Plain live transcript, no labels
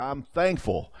I'm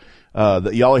thankful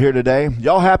that y'all are here today.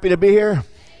 Y'all happy to be here?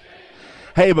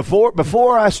 Hey,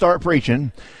 before I start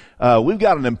preaching, we've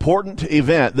got an important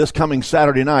event this coming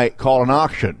Saturday night called an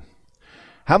auction.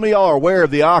 How many of y'all are aware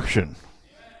of the auction?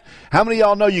 How many of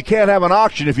y'all know you can't have an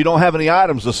auction if you don't have any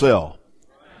items to sell?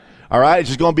 All right, it's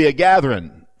just going to be a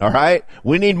gathering. All right,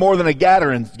 we need more than a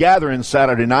gathering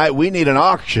Saturday night. We need an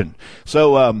auction.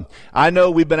 So I know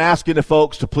we've been asking the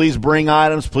folks to please bring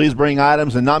items,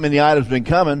 and not many items have been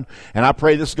coming. And I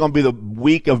pray this is going to be the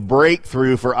week of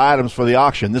breakthrough for items for the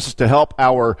auction. This is to help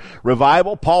our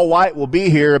revival. Paul White will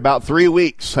be here about 3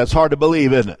 weeks. That's hard to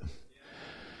believe, isn't it?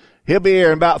 He'll be here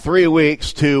in about 3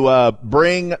 weeks to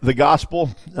bring the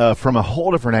gospel from a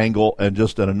whole different angle, and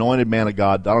just an anointed man of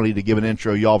God. I don't need to give an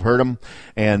intro. Y'all have heard him,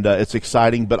 and it's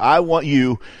exciting. But I want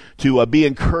you to be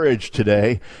encouraged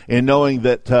today in knowing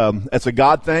that it's a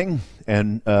God thing,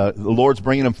 and the Lord's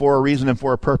bringing them for a reason and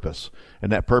for a purpose,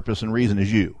 and that purpose and reason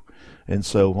is you. And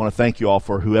so I want to thank you all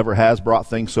for whoever has brought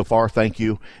things so far. Thank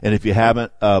you. And if you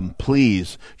haven't,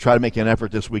 please try to make an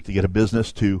effort this week to get a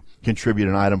business to contribute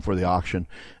an item for the auction.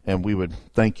 And we would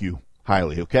thank you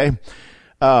highly, okay?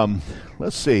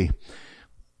 Let's see.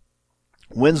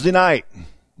 Wednesday night.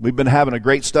 We've been having a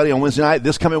great study on Wednesday night.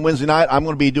 This coming Wednesday night, I'm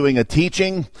going to be doing a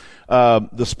teaching.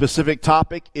 The specific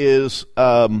topic is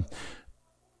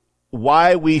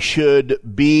why we should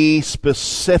be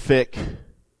specific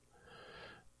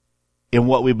in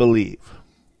what we believe.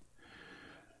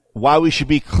 Why we should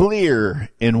be clear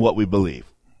in what we believe.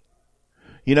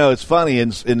 You know, it's funny, in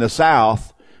the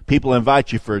South, people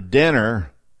invite you for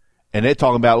dinner, and they're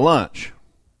talking about lunch.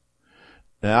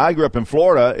 Now, I grew up in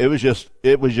Florida. It was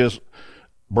just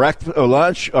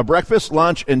breakfast,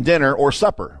 lunch, and dinner, or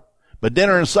supper. But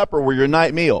dinner and supper were your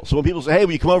night meal. So when people say, hey,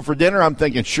 will you come over for dinner? I'm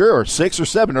thinking, sure, 6 or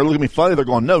 7. They're looking at me funny. They're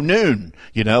going, no, noon.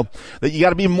 You know, that you got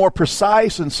to be more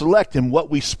precise and select in what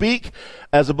we speak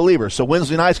as a believer. So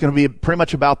Wednesday night's going to be pretty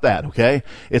much about that, okay?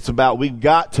 It's about we've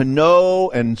got to know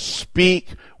and speak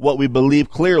what we believe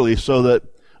clearly so that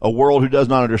a world who does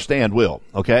not understand will,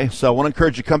 okay? So I want to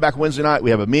encourage you to come back Wednesday night.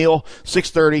 We have a meal,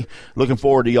 6:30. Looking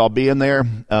forward to y'all being there.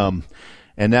 And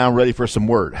now I'm ready for some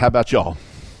word. How about y'all?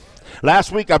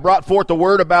 Last week I brought forth the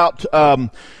word about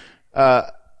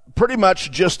pretty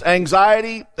much just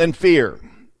anxiety and fear.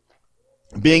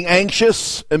 Being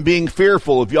anxious and being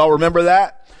fearful. If y'all remember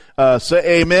that,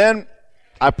 say amen.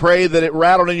 I pray that it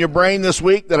rattled in your brain this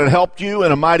week, that it helped you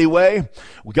in a mighty way.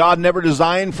 God never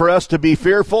designed for us to be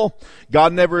fearful.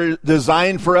 God never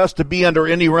designed for us to be under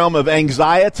any realm of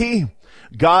anxiety.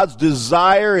 God's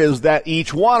desire is that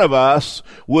each one of us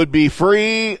would be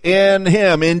free in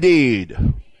Him indeed.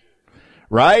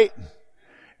 Right?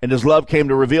 And His love came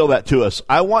to reveal that to us.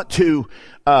 I want to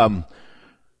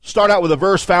start out with a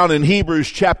verse found in Hebrews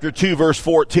chapter 2, verse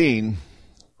 14.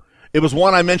 It was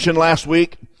one I mentioned last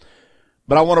week,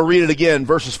 but I want to read it again,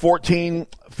 verses 14,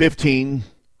 15,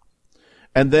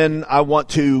 and then I want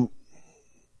to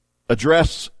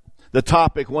address the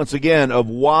topic once again of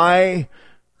why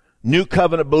New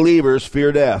Covenant believers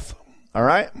fear death. All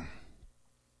right?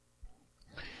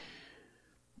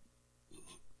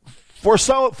 For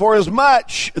as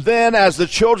much then as the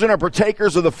children are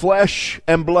partakers of the flesh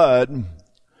and blood,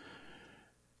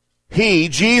 He,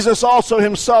 Jesus also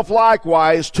Himself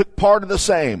likewise, took part of the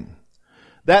same,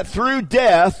 that through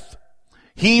death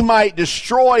He might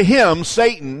destroy him,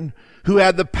 Satan, who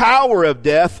had the power of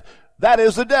death, that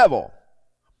is the devil,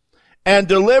 and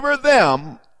deliver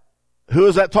them. Who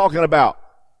is that talking about?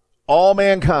 All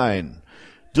mankind.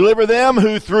 Deliver them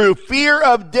who through fear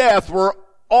of death were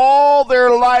all their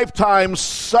lifetime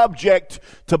subject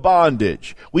to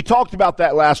bondage. We talked about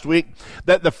that last week,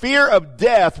 that the fear of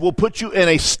death will put you in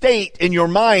a state in your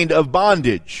mind of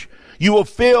bondage. You will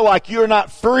feel like you're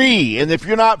not free, and if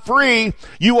you're not free,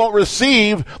 you won't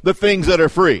receive the things that are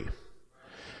free.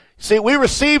 See, we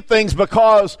receive things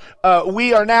because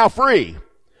we are now free.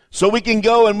 So we can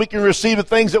go and we can receive the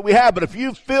things that we have. But if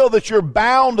you feel that you're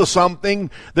bound to something,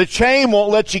 the chain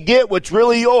won't let you get what's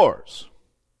really yours.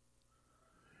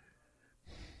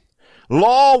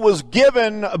 Law was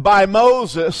given by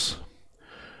Moses,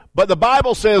 but the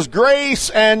Bible says grace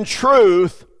and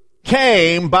truth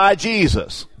came by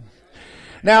Jesus.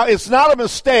 Now, it's not a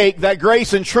mistake that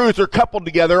grace and truth are coupled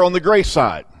together on the grace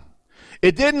side.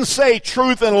 It didn't say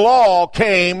truth and law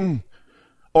came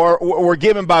or were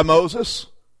given by Moses,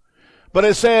 but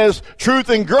it says truth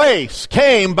and grace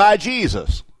came by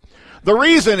Jesus. The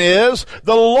reason is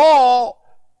the law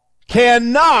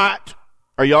cannot,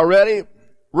 are y'all ready?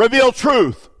 Reveal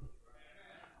truth.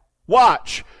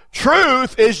 Watch.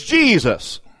 Truth is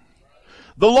Jesus.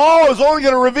 The law is only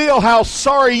going to reveal how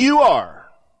sorry you are.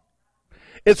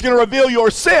 It's going to reveal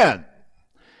your sin.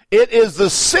 It is the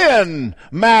sin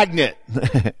magnet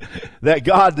that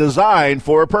God designed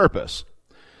for a purpose.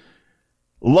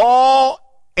 Law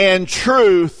and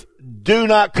truth do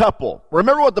not couple.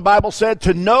 Remember what the Bible said?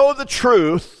 To know the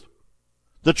truth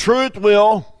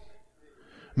will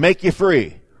make you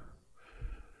free.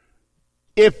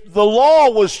 If the law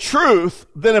was truth,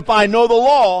 then if I know the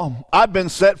law, I've been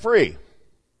set free.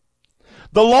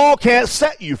 The law can't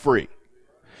set you free.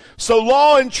 So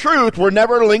law and truth were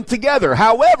never linked together.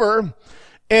 However,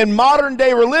 in modern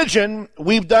day religion,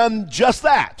 we've done just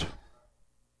that.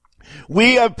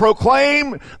 We have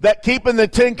proclaimed that keeping the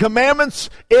 10 Commandments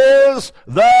is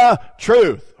the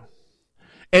truth.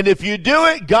 And if you do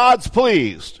it, God's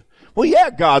pleased. Well, yeah,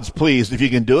 God's pleased if you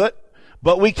can do it,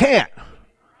 but we can't.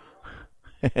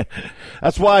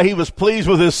 That's why he was pleased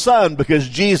with his son, because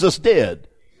Jesus did.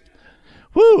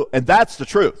 Woo! And that's the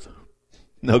truth.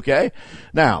 Okay?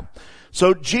 Now,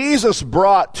 so Jesus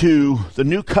brought to the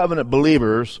new covenant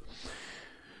believers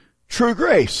true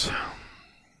grace.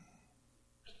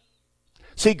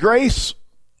 See, grace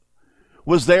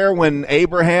was there when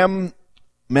Abraham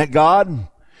met God.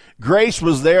 Grace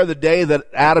was there the day that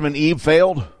Adam and Eve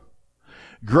failed.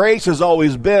 Grace has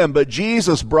always been, but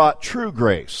Jesus brought true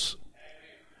grace.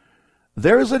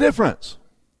 There is a difference.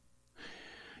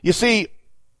 You see,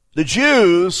 the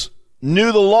Jews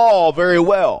knew the law very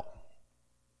well,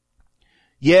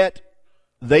 yet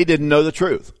they didn't know the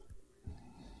truth.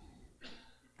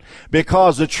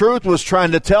 Because the truth was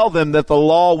trying to tell them that the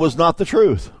law was not the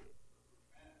truth.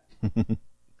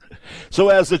 So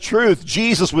as the truth,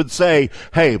 Jesus would say,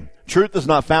 hey, truth is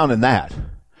not found in that.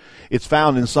 It's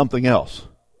found in something else.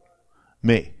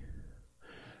 Me.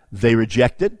 They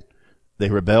rejected, they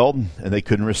rebelled, and they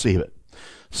couldn't receive it.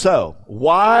 So,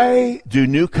 why do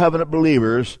new covenant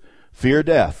believers fear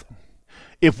death?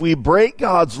 If we break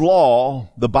God's law,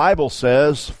 the Bible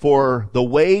says, for the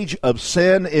wage of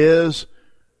sin is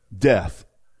death.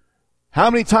 How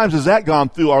many times has that gone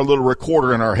through our little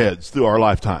recorder in our heads through our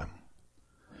lifetime?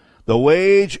 The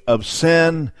wage of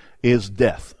sin is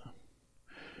death.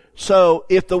 So,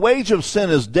 if the wage of sin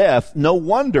is death, no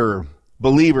wonder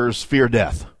believers fear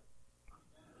death.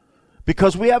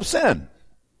 Because we have sin.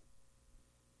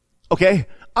 Okay,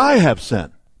 I have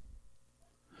sin.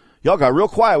 Y'all got real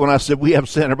quiet when I said we have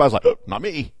sin. Everybody's like, oh, not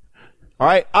me. All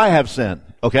right, I have sin.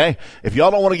 Okay, if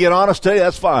y'all don't want to get honest today,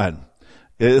 that's fine.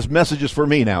 This message is for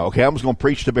me now. Okay, I'm just going to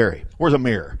preach to Barry. Where's a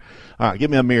mirror? All right,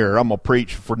 give me a mirror. I'm going to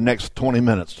preach for the next 20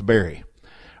 minutes to Barry.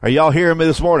 Are y'all hearing me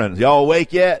this morning? Y'all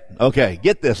awake yet? Okay,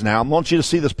 get this now. I want you to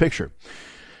see this picture.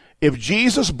 If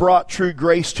Jesus brought true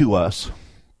grace to us,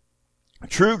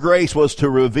 true grace was to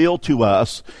reveal to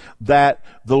us that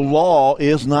the law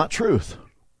is not truth.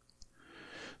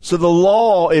 So the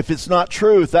law, if it's not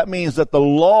truth, that means that the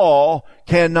law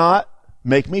cannot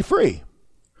make me free.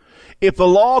 If the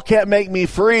law can't make me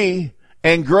free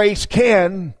and grace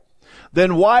can,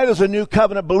 then why does a new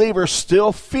covenant believer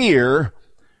still fear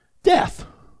death?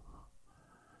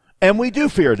 And we do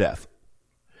fear death.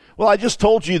 Well, I just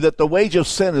told you that the wage of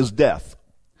sin is death.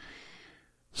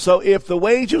 So if the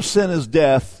wage of sin is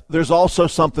death, there's also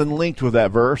something linked with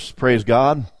that verse, praise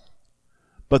God.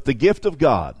 But the gift of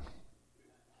God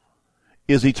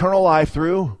is eternal life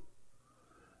through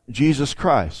Jesus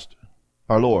Christ,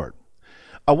 our Lord.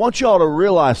 I want you all to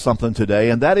realize something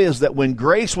today, and that is that when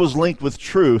grace was linked with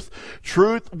truth,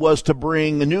 truth was to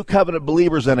bring the new covenant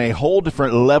believers in a whole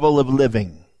different level of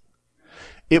living.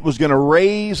 It was going to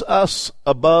raise us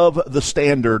above the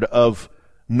standard of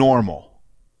normal.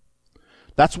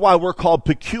 That's why we're called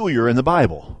peculiar in the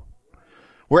Bible.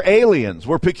 We're aliens.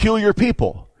 We're peculiar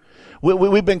people.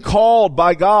 We've been called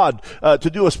by God to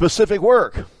do a specific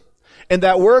work. And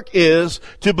that work is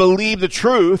to believe the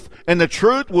truth, and the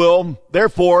truth will,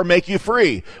 therefore, make you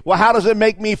free. Well, how does it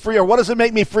make me free, or what does it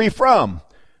make me free from?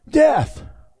 Death.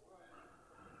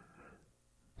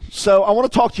 So I want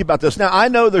to talk to you about this. Now, I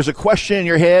know there's a question in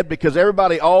your head, because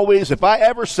everybody always, if I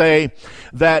ever say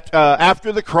that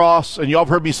after the cross, and y'all have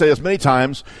heard me say this many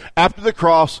times, after the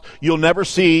cross, you'll never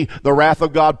see the wrath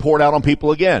of God poured out on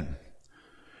people again.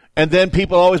 And then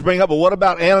people always bring up, well, what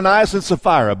about Ananias and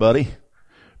Sapphira, buddy?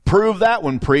 Prove that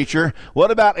one, preacher. What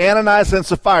about Ananias and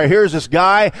Sapphira? Here's this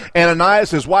guy,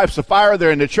 Ananias, his wife Sapphira,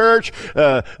 they're in the church.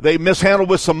 They mishandled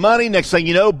with some money. Next thing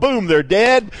you know, boom, they're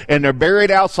dead, and they're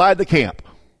buried outside the camp.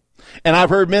 And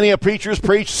I've heard many of preachers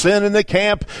preach sin in the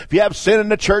camp. If you have sin in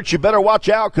the church, you better watch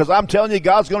out, because I'm telling you,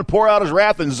 God's going to pour out his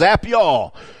wrath and zap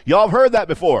y'all. Y'all have heard that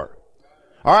before.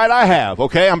 All right, I have,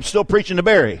 okay? I'm still preaching to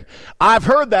Barry. I've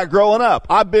heard that growing up.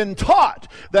 I've been taught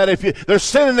that if there's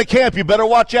sin in the camp, you better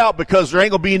watch out, because there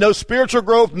ain't going to be no spiritual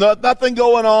growth, nothing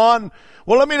going on.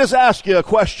 Well, let me just ask you a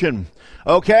question,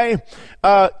 okay?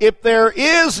 If there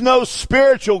is no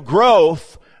spiritual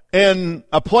growth in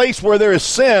a place where there is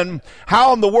sin,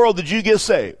 how in the world did you get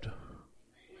saved?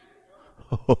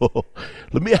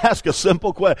 Let me ask a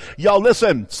simple question. Y'all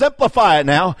listen, simplify it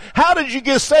now. How did you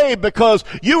get saved? Because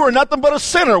you were nothing but a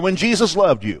sinner when Jesus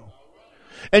loved you.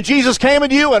 And Jesus came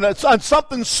into you and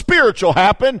something spiritual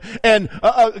happened and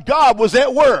God was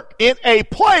at work in a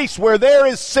place where there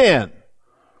is sin.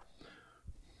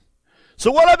 So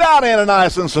what about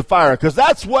Ananias and Sapphira? Because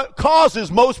that's what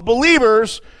causes most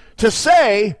believers to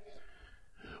say,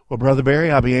 well, Brother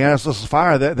Barry, Ananias and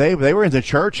Sapphira, they were in the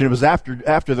church, and it was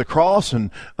after the cross,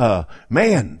 and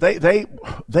man, they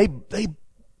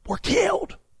were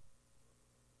killed.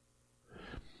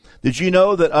 Did you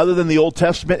know that other than the Old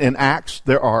Testament in Acts,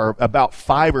 there are about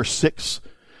 5 or 6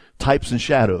 types and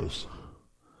shadows?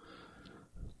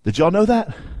 Did y'all know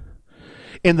that?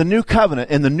 In the New Covenant,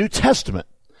 in the New Testament,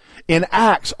 in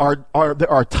Acts,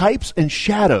 there are types and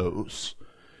shadows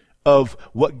of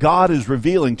what God is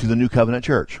revealing to the New Covenant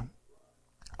church.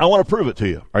 I want to prove it to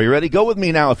you. Are you ready? Go with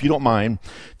me now, if you don't mind,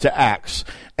 to Acts.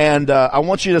 And I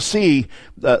want you to see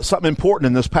something important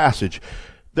in this passage.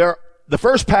 The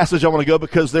first passage I want to go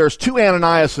because there's 2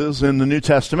 Ananiases in the New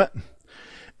Testament.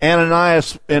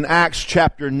 Ananias in Acts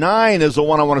chapter 9 is the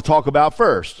one I want to talk about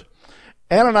first.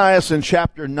 Ananias in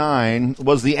chapter 9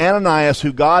 was the Ananias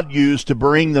who God used to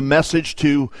bring the message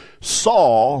to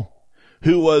Saul,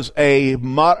 who was in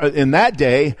that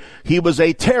day, he was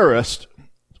a terrorist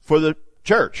for the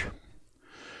church.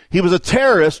 He was a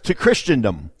terrorist to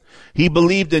Christendom. He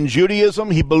believed in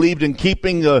Judaism. He believed in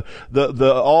keeping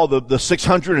all the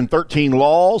 613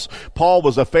 laws. Paul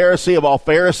was a Pharisee of all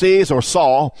Pharisees, or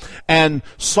Saul, and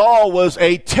Saul was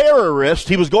a terrorist.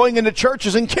 He was going into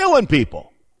churches and killing people.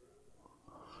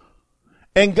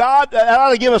 And God, that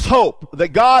ought to give us hope that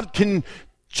God can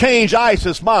change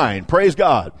ISIS' mind. Praise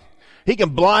God. He can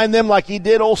blind them like he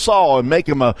did old Saul and make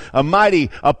him a mighty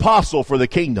apostle for the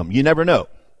kingdom. You never know.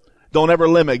 Don't ever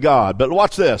limit God. But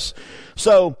watch this.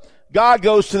 So God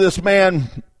goes to this man,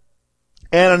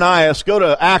 Ananias. Go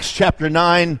to Acts chapter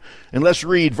 9 and let's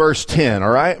read verse 10, all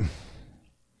right?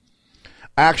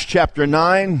 Acts chapter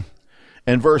 9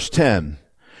 and verse 10.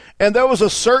 And there was a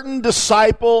certain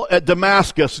disciple at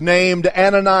Damascus named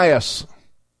Ananias.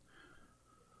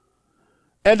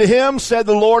 And to him said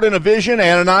the Lord in a vision,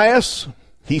 Ananias.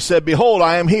 He said, Behold,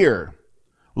 I am here,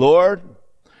 Lord. And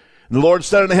the Lord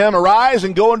said unto him, Arise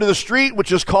and go into the street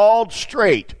which is called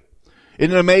Straight.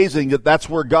 Isn't it amazing that that's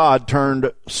where God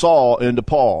turned Saul into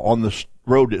Paul, on the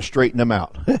road that straightened him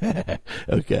out?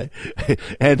 Okay.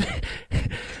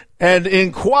 And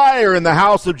inquire in the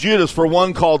house of Judas for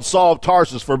one called Saul of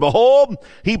Tarsus. For behold,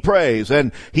 he prays,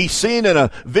 and he's seen in a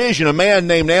vision a man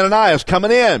named Ananias coming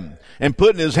in and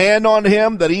putting his hand on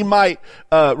him that he might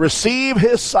receive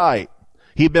his sight.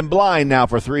 He'd been blind now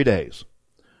for 3 days.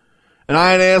 And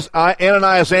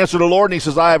Ananias answered the Lord, and he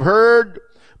says, I have heard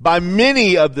by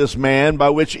many of this man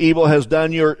by which evil has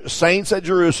done your saints at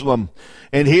Jerusalem.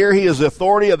 And here he is the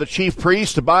authority of the chief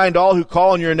priest to bind all who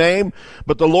call on your name.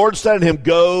 But the Lord said to him,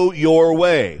 Go your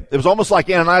way. It was almost like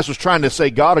Ananias was trying to say,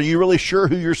 God, are you really sure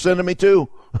who you're sending me to?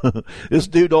 This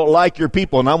dude don't like your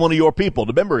people, and I'm one of your people.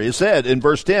 Remember, it said in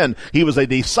verse 10, he was a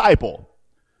disciple.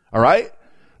 All right?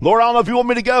 Lord, I don't know if you want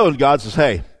me to go. And God says,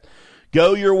 hey,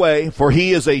 go your way, for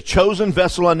he is a chosen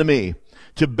vessel unto me,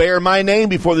 to bear my name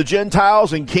before the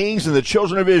Gentiles and kings and the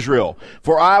children of Israel.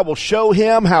 For I will show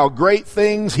him how great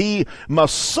things he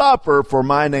must suffer for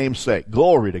my name's sake.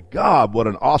 Glory to God. What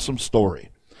an awesome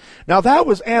story. Now that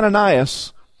was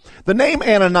Ananias. The name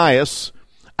Ananias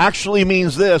actually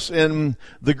means this in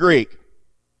the Greek.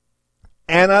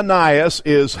 Ananias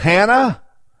is Hannah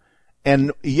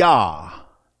and Yah.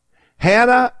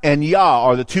 Hannah and Yah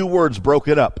are the 2 words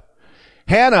broken up.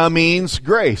 Hannah means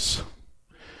grace.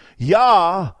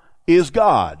 Yah is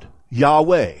God,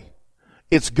 Yahweh.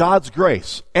 It's God's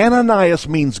grace. Ananias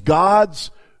means God's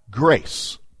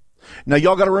grace. Now,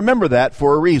 y'all got to remember that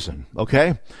for a reason,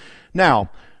 okay?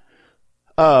 Now,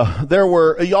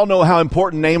 y'all know how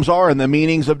important names are and the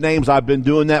meanings of names. I've been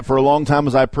doing that for a long time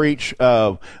as I preach,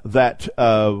 whenever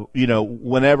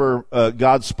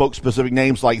God spoke specific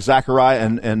names like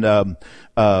Zechariah and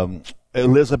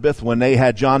Elizabeth, when they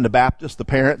had John the Baptist, the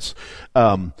parents,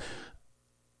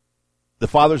 the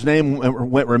father's name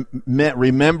meant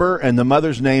remember, and the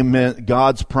mother's name meant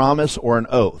God's promise or an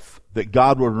oath, that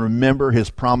God would remember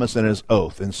his promise and his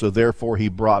oath. And so therefore he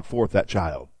brought forth that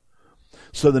child.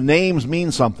 So the names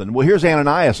mean something. Well, here's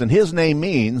Ananias, and his name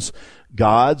means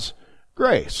God's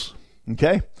grace.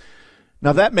 Okay?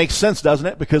 Now that makes sense, doesn't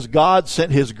it? Because God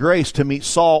sent his grace to meet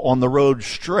Saul on the road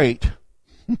straight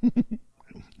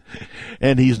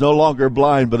And he's no longer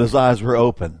blind, but his eyes were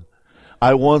open.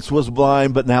 I once was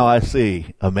blind, but now I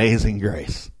see. Amazing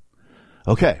grace.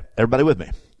 Okay, everybody with me?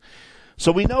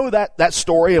 So we know that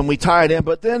story and we tie it in,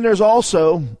 but then there's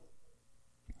also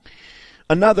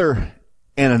another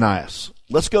Ananias.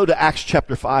 Let's go to Acts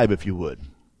chapter 5, if you would.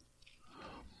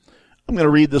 I'm going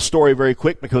to read this story very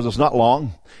quick because it's not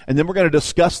long, and then we're going to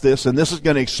discuss this, and this is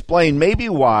going to explain maybe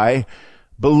why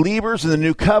believers in the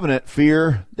new covenant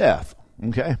fear death.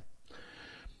 Okay?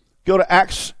 Go to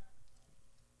Acts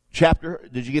chapter,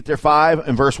 did you get there? 5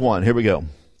 and verse 1. Here we go.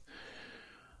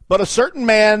 But a certain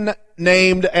man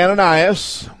named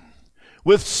Ananias,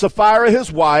 with Sapphira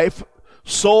his wife,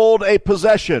 sold a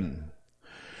possession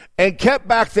and kept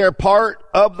back their part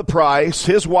of the price,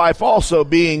 his wife also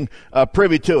being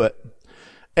privy to it,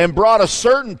 and brought a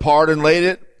certain part and laid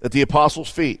it at the apostles'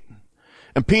 feet.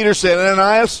 And Peter said,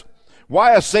 Ananias,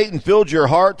 why has Satan filled your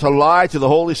heart to lie to the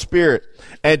Holy Spirit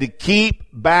and to keep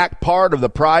back part of the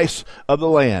price of the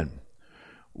land?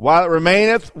 While it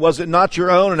remaineth, was it not your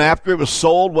own? And after it was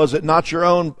sold, was it not your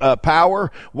own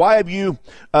power? Why have you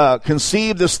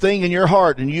conceived this thing in your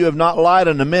heart? And you have not lied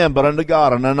unto men, but unto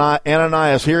God. And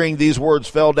Ananias, hearing these words,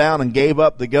 fell down and gave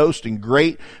up the ghost, and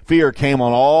great fear came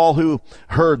on all who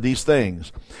heard these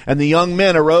things. And the young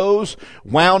men arose,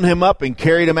 wound him up, and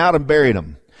carried him out and buried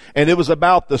him. And it was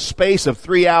about the space of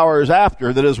 3 hours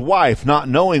after that his wife, not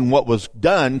knowing what was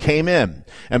done, came in.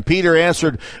 And Peter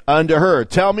answered unto her,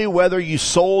 tell me whether you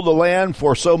sold the land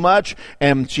for so much?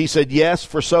 And she said, yes,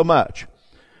 for so much.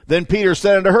 Then Peter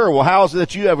said unto her, well, how is it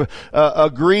that you have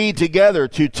agreed together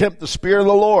to tempt the Spirit of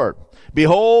the Lord?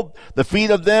 Behold, the feet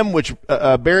of them which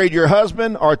buried your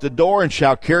husband are at the door and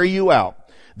shall carry you out.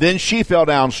 Then she fell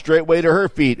down straightway to her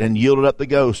feet and yielded up the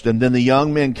ghost. And then the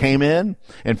young men came in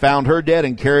and found her dead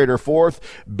and carried her forth,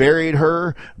 buried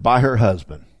her by her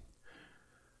husband.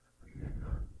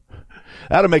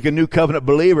 That'll make a new covenant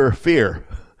believer fear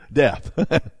death.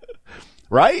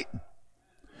 Right?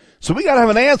 So we got to have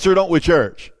an answer, don't we,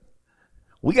 church?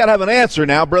 We got to have an answer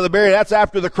now. Brother Barry, that's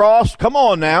after the cross. Come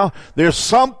on now. There's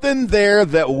something there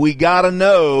that we got to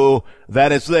know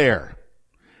that it's there.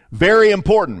 Very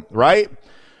important, right?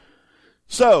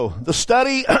 So, the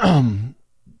study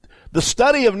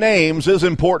of names is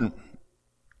important.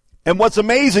 And what's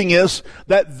amazing is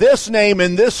that this name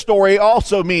in this story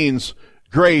also means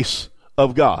grace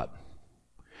of God.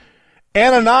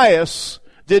 Ananias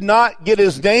did not get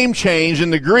his name changed in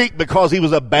the Greek because he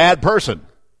was a bad person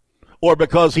or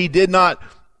because he did not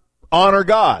honor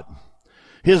God.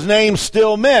 His name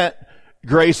still meant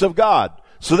grace of God.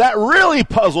 So that really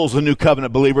puzzles a new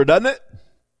covenant believer, doesn't it?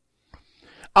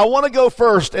 I want to go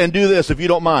first and do this, if you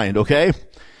don't mind, okay?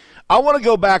 I want to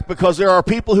go back because there are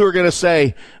people who are going to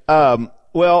say,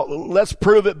 well, let's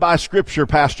prove it by Scripture,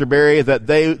 Pastor Barry, that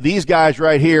these guys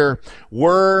right here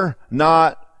were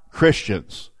not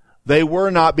Christians. They were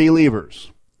not believers.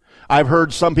 I've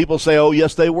heard some people say, oh,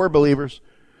 yes, they were believers.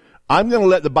 I'm going to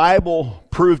let the Bible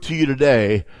prove to you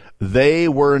today they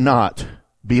were not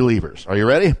believers. Are you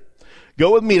ready?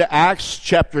 Go with me to Acts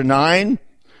chapter 9.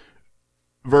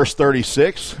 Verse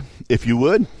 36, if you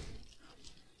would.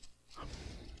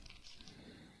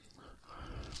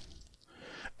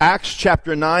 Acts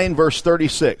chapter 9, verse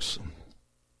 36.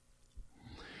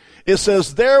 It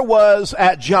says, there was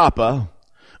at Joppa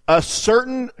a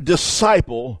certain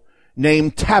disciple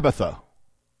named Tabitha.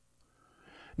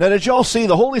 Now, did y'all see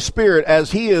the Holy Spirit,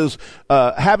 as he is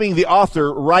having the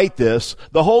author write this,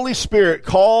 the Holy Spirit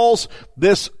calls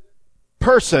this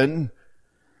person.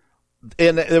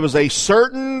 And there was a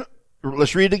certain,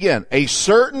 let's read it again, a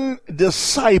certain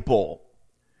disciple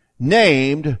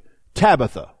named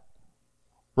Tabitha.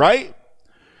 Right?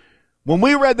 When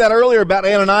we read that earlier about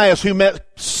Ananias who met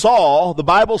Saul, the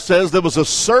Bible says there was a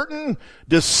certain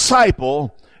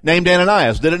disciple named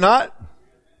Ananias. Did it not?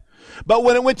 But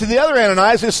when it went to the other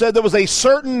Ananias, it said there was a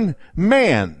certain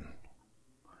man.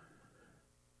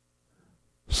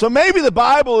 So maybe the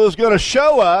Bible is going to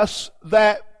show us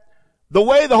that the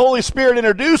way the Holy Spirit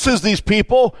introduces these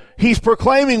people, he's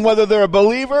proclaiming whether they're a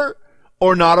believer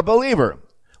or not a believer.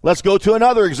 Let's go to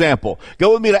another example.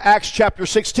 Go with me to Acts chapter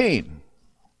 16.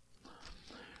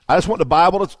 I just want the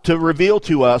Bible to reveal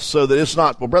to us so that it's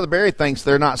not, well, Brother Barry thinks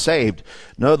they're not saved.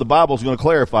 No, the Bible's going to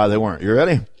clarify they weren't. You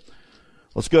ready?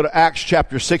 Let's go to Acts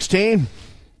chapter 16,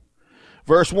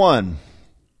 verse 1.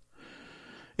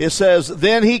 It says,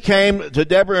 then he came to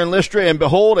Deborah and Lystra, and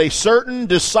behold, a certain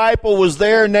disciple was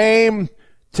there named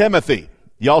Timothy.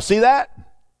 Y'all see that?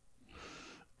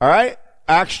 All right.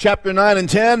 Acts chapter 9 and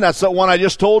 10. That's the one I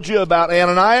just told you about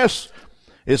Ananias.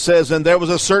 It says, and there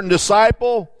was a certain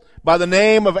disciple by the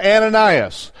name of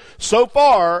Ananias. So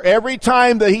far, every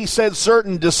time that he said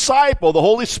certain disciple, the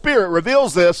Holy Spirit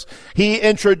reveals this, he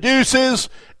introduces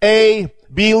a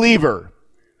believer.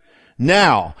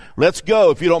 Now, let's go,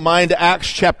 if you don't mind, to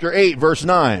Acts chapter 8, verse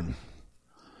 9.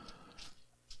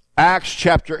 Acts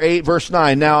chapter 8, verse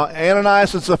 9. Now,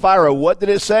 Ananias and Sapphira, what did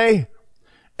it say?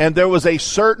 And there was a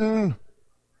certain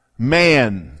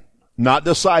man, not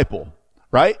disciple,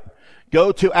 right?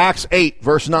 Go to Acts 8,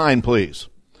 verse 9, please.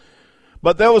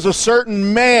 But there was a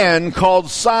certain man called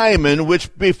Simon,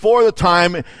 which before the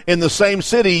time in the same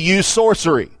city used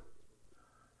sorcery.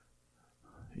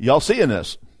 Y'all seeing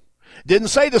this? Didn't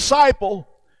say disciple,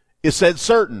 it said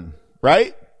certain,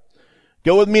 right?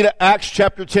 Go with me to Acts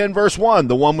chapter 10, verse 1,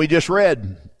 the one we just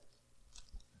read.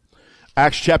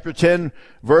 Acts chapter 10,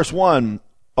 verse 1.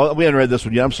 Oh, we haven't read this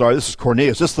one yet. I'm sorry. This is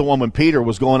Cornelius. This is the one when Peter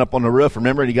was going up on the roof.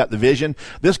 Remember, and he got the vision.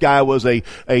 This guy was a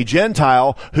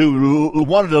Gentile who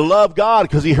wanted to love God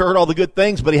because he heard all the good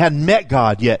things, but he hadn't met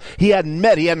God yet. He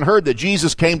hadn't heard that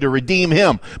Jesus came to redeem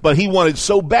him, but he wanted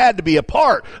so bad to be a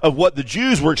part of what the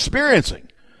Jews were experiencing.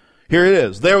 Here it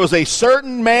is. There was a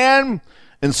certain man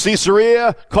in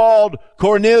Caesarea called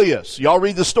Cornelius. Y'all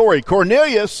read the story.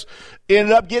 Cornelius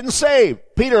ended up getting saved.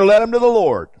 Peter led him to the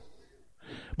Lord.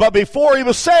 But before he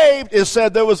was saved, it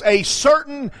said there was a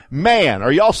certain man.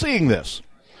 Are y'all seeing this?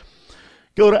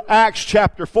 Go to Acts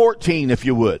chapter 14, if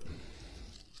you would.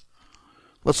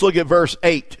 Let's look at verse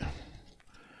 8.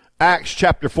 Acts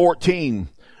chapter 14,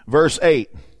 verse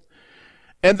 8.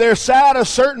 And there sat a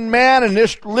certain man in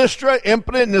Lystra,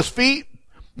 impotent in his feet,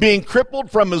 being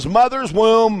crippled from his mother's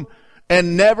womb,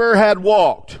 and never had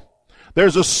walked.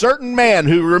 There's a certain man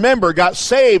who, remember, got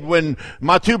saved when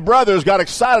my two brothers got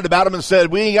excited about him and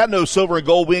said, we ain't got no silver and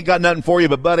gold, we ain't got nothing for you,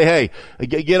 but buddy, hey,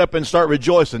 get up and start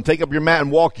rejoicing. Take up your mat and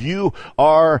walk. You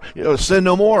are, sin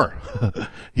no more.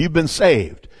 You've been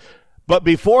saved. But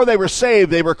before they were saved,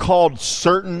 they were called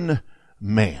certain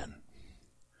man.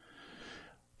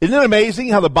 Isn't it amazing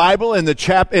how the Bible in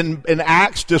in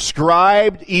Acts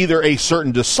described either a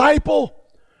certain disciple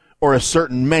or a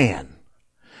certain man?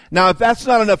 Now, if that's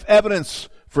not enough evidence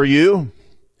for you,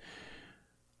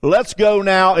 let's go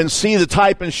now and see the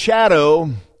type and shadow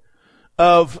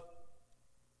of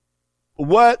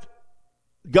what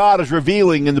God is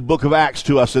revealing in the book of Acts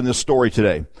to us in this story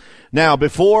today. Now,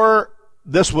 before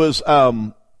this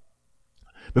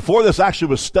actually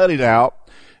was studied out,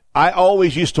 I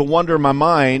always used to wonder in my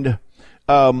mind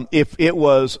if it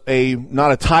was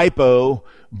not a typo,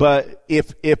 but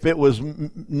if it was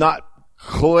not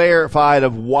clarified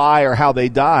of why or how they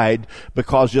died,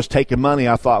 because just taking money,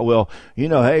 I thought, well,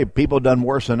 hey, people have done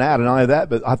worse than that, and not only that,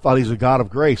 but I thought he's a God of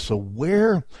grace. So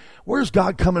where's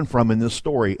God coming from in this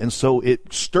story? And so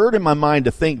it stirred in my mind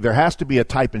to think there has to be a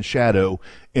type and shadow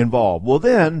involved. Well,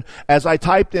 then, as I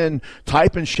typed in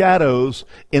type and shadows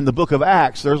in the book of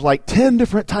Acts, there's like 10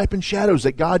 different type and shadows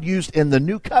that God used in the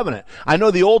New Covenant. I know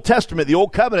the Old Testament, the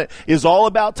Old Covenant is all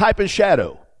about type and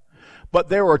shadow. But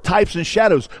there were types and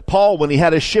shadows. Paul, when he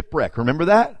had a shipwreck, remember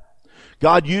that?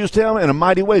 God used him in a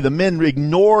mighty way. The men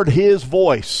ignored his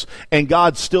voice, and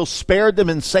God still spared them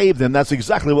and saved them. That's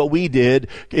exactly what we did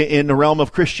in the realm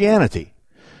of Christianity.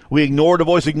 We ignored the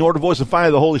voice, and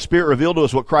finally the Holy Spirit revealed to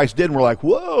us what Christ did, and we're like,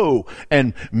 whoa!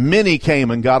 And many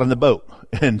came and got in the boat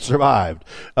and survived.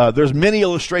 There's many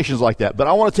illustrations like that. But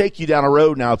I want to take you down a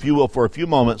road now, if you will, for a few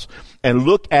moments, and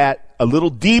look at a little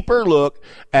deeper look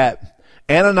at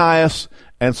Ananias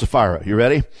and Sapphira. You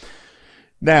ready?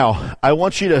 Now, I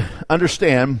want you to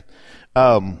understand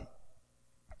there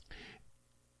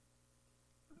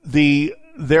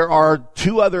are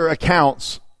two other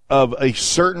accounts of a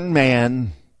certain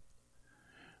man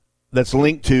that's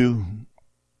linked to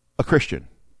a Christian.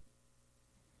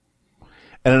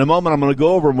 And in a moment, I'm going to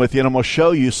go over them with you, and I'm going to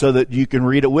show you so that you can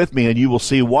read it with me, and you will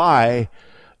see why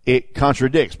it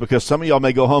contradicts. Because some of y'all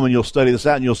may go home and you'll study this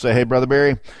out, and you'll say, hey, Brother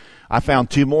Barry, I found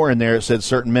two more in there. It said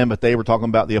certain men, but they were talking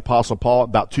about the Apostle Paul,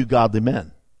 about two godly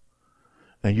men.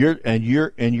 And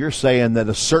you're saying that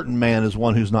a certain man is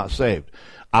one who's not saved.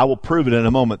 I will prove it in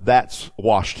a moment. That's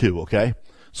washed too, okay?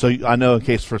 So I know, in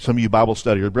case for some of you Bible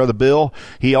studiers, Brother Bill,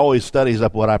 he always studies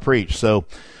up what I preach. So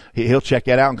he'll check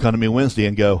that out and come to me Wednesday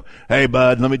and go, hey,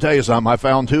 bud, let me tell you something. I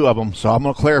found two of them. So I'm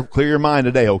going to clear your mind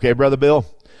today, okay, Brother Bill?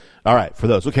 All right, for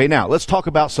those. Okay, now let's talk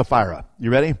about Sapphira. You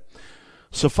ready?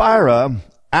 Sapphira,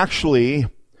 actually,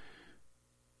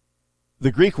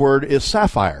 the Greek word is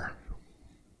sapphire.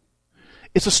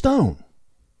 It's a stone.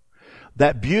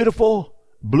 That beautiful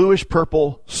bluish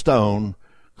purple stone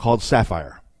called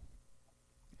sapphire.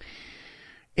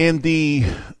 In the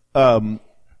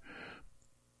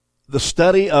the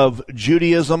study of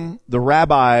Judaism, the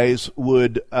rabbis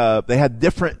would, they had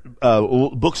different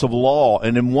books of law,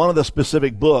 and in one of the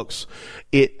specific books,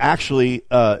 it actually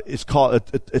it's called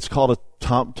a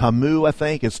Talmud, I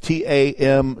think. It's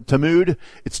Talmud.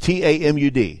 It's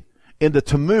Tamud. In the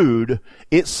Talmud,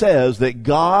 it says that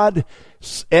God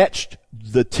etched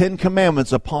the Ten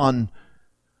Commandments upon,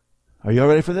 are you all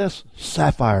ready for this?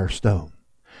 Sapphire stone.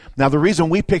 Now, the reason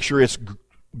we picture it's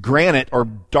granite or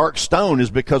dark stone is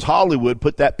because Hollywood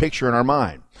put that picture in our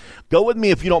mind. Go with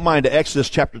me, if you don't mind, to Exodus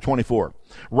chapter 24.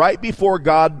 Right before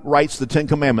God writes the Ten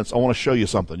Commandments, I want to show you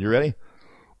something. You ready?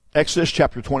 Exodus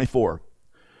chapter 24.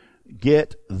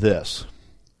 Get this.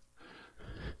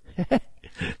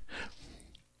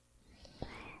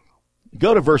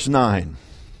 Go to verse 9.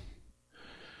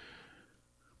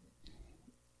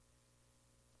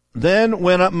 Then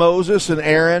went up Moses and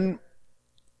Aaron,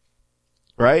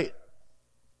 right?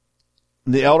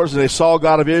 The elders, and they saw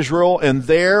God of Israel, and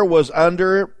there was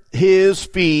under his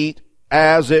feet,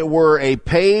 as it were, a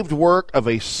paved work of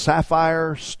a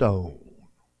sapphire stone.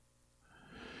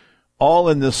 All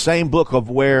in the same book of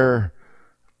where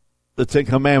the Ten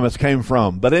Commandments came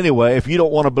from. But anyway, if you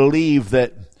don't want to believe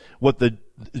that what the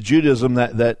Judaism,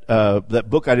 that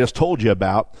book I just told you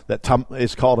about,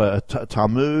 it's called a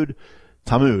Talmud.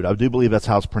 I do believe that's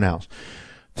how it's pronounced.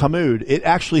 Talmud, it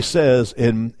actually says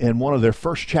in one of their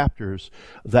first chapters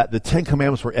that the Ten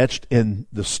Commandments were etched in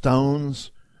the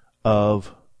stones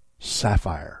of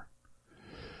sapphire.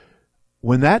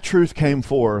 When that truth came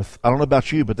forth, I don't know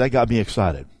about you, but that got me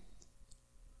excited.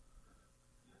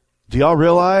 Do y'all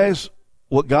realize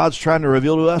what God's trying to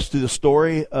reveal to us through the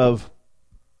story of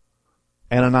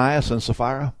Ananias and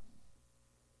Sapphira?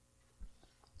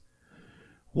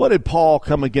 What did Paul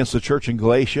come against the church in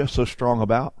Galatia so strong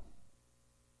about?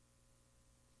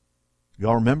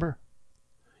 Y'all remember?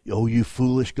 Oh, you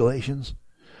foolish Galatians.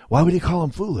 Why would he call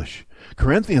them foolish?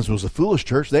 Corinthians was a foolish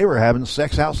church. They were having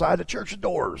sex outside the church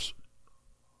doors.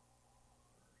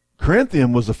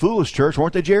 Corinthian was a foolish church,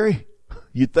 weren't they, Jerry?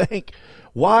 You'd think.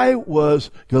 Why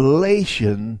was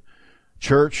Galatian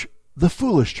church the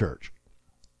foolish church?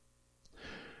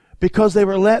 Because they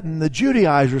were letting the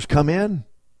Judaizers come in,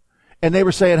 and they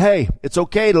were saying, hey, it's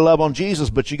okay to love on Jesus,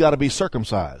 but you got to be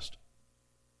circumcised.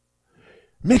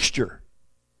 Mixture.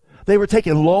 They were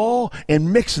taking law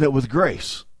and mixing it with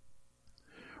grace.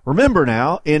 Remember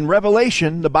now, in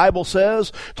Revelation, the Bible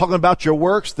says, talking about your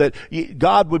works, that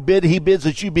God he bids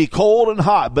that you be cold and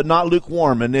hot, but not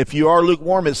lukewarm. And if you are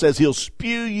lukewarm, it says he'll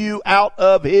spew you out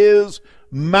of his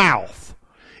mouth.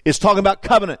 It's talking about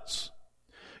covenants.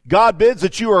 God bids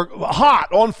that you are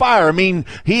hot, on fire. I mean,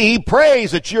 he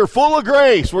prays that you're full of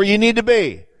grace where you need to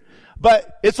be.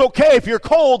 But it's okay if you're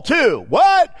cold too.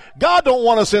 What? God don't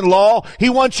want us in law.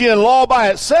 He wants you in law by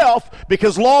itself,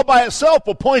 because law by itself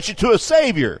will point you to a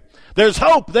Savior. There's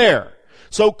hope there.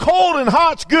 So cold and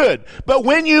hot's good. But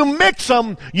when you mix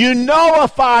them, you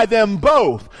nullify them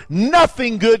both.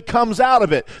 Nothing good comes out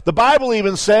of it. The Bible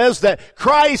even says that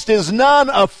Christ is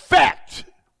none effect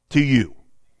to you.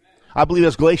 I believe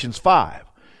that's Galatians 5.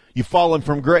 You've fallen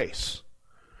from grace.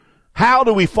 How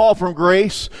do we fall from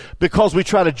grace? Because we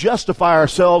try to justify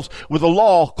ourselves with the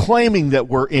law, claiming that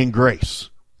we're in grace.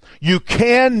 You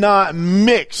cannot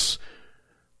mix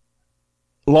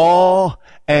law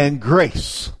and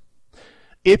grace.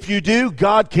 If you do,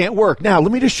 God can't work. Now,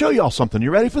 let me just show y'all something.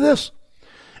 You ready for this?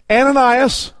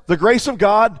 Ananias, the grace of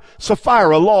God,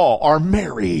 Sapphira, law, are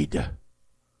married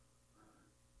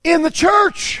in the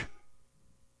church.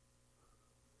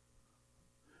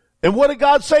 And what did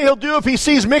God say he'll do if he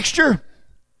sees mixture?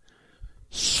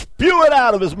 Spew it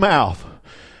out of his mouth.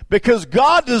 Because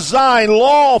God designed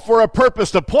law for a purpose,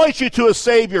 to point you to a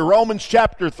Savior, Romans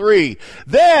chapter 3.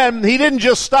 Then, he didn't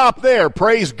just stop there,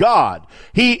 praise God.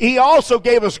 He also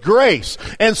gave us grace.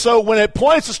 And so when it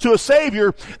points us to a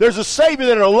Savior, there's a Savior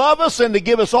that will love us and to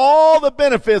give us all the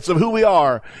benefits of who we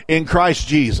are in Christ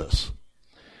Jesus.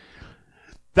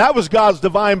 That was God's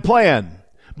divine plan.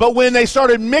 But when they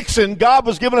started mixing, God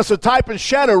was giving us a type and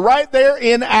shadow right there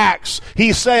in Acts.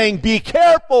 He's saying, be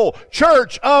careful,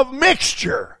 church, of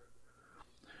mixture.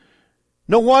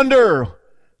 No wonder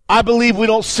I believe we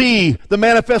don't see the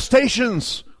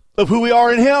manifestations of who we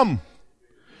are in Him.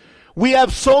 We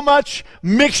have so much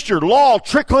mixture, law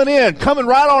trickling in, coming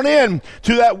right on in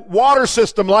to that water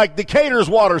system like Decatur's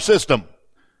water system.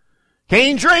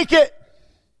 Can't drink it.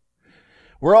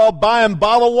 We're all buying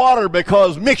bottled water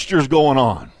because mixture's going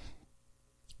on.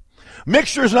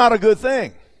 Mixture's not a good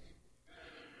thing.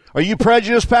 Are you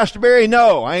prejudiced, Pastor Barry?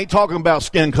 No, I ain't talking about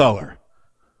skin color.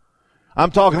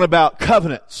 I'm talking about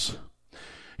covenants.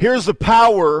 Here's the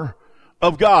power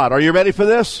of God. Are you ready for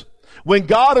this? When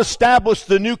God established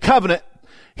the new covenant,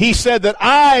 he said that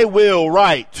I will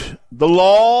write the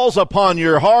laws upon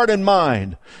your heart and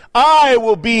mind. I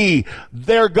will be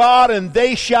their God and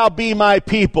they shall be my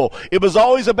people. It was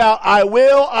always about I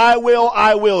will, I will,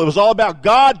 I will. It was all about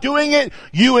God doing it,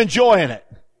 you enjoying it.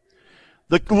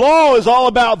 The law is all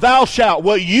about thou shalt,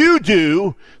 what you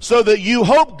do so that you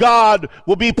hope God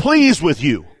will be pleased with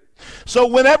you. So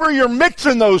whenever you're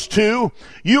mixing those two,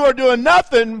 you are doing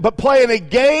nothing but playing a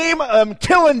game,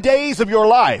 killing days of your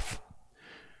life.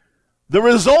 The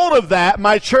result of that,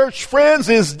 my church friends,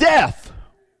 is death.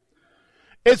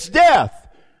 It's death.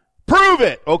 Prove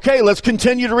it. Okay, let's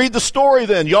continue to read the story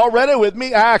then. Y'all read it with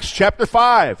me? Acts chapter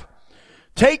 5.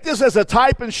 Take this as a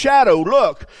type and shadow.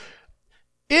 Look,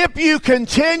 if you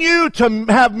continue to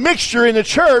have mixture in the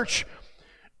church,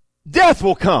 death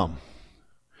will come.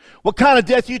 What kind of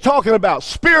death are you talking about?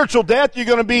 Spiritual death. You're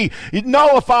going to be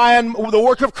nullifying the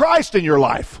work of Christ in your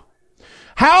life.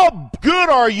 How good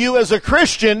are you as a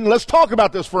Christian? Let's talk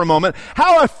about this for a moment.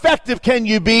 How effective can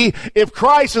you be if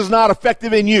Christ is not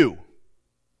effective in you?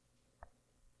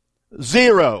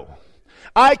 0.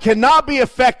 I cannot be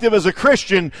effective as a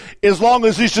Christian as long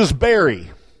as it's just Barry.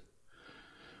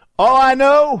 All I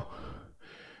know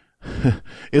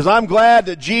is I'm glad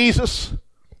that Jesus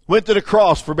went to the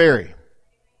cross for Barry.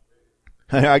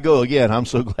 I go again. I'm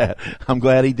so glad. I'm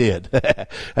glad he did.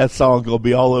 That song's going to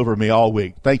be all over me all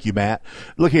week. Thank you, Matt.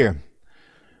 Look here.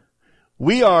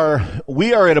 We are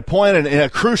at a point, and a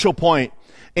crucial point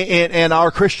in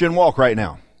our Christian walk right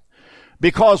now.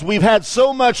 Because we've had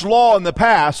so much law in the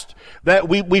past that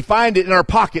we find it in our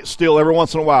pocket still every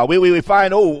once in a while. We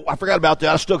find, oh, I forgot about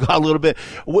that. I still got a little bit.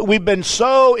 We've been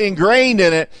so ingrained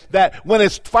in it that when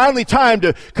it's finally time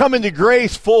to come into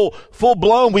grace full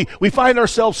blown, we find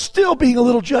ourselves still being a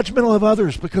little judgmental of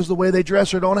others because of the way they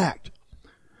dress or don't act.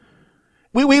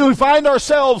 We find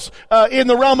ourselves in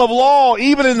the realm of law,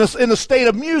 even in the state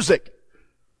of music.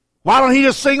 Why don't he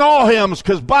just sing all hymns?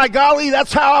 Because by golly,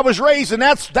 that's how I was raised, and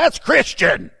that's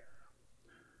Christian.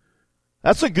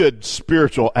 That's a good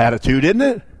spiritual attitude, isn't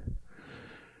it?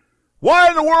 Why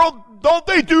in the world don't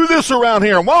they do this around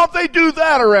here? Why don't they do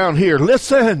that around here?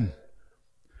 Listen,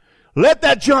 let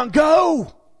that junk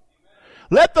go.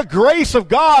 Let the grace of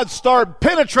God start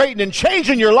penetrating and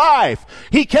changing your life.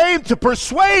 He came to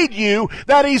persuade you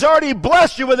that he's already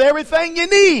blessed you with everything you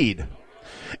need.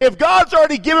 If God's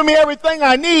already given me everything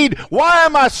I need, why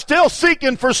am I still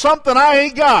seeking for something I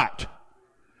ain't got?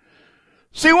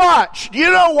 See, watch. Do you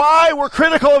know why we're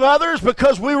critical of others?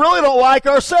 Because we really don't like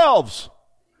ourselves.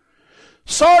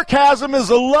 Sarcasm is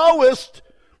the lowest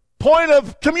point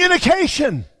of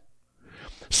communication.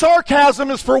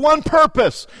 Sarcasm is for one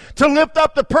purpose, to lift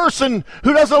up the person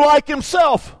who doesn't like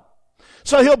himself.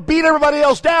 So he'll beat everybody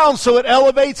else down so it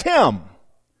elevates him.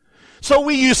 So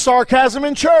we use sarcasm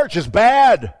in church. It's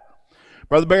bad.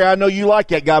 Brother Barry, I know you like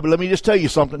that guy, but let me just tell you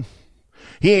something.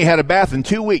 He ain't had a bath in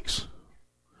 2 weeks.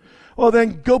 Well,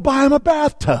 then go buy him a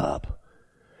bathtub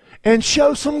and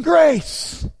show some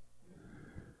grace.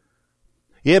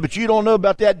 Yeah, but you don't know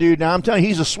about that dude. Now, I'm telling you,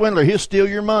 he's a swindler. He'll steal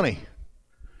your money.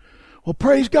 Well,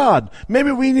 praise God.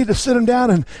 Maybe we need to sit him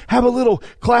down and have a little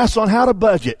class on how to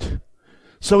budget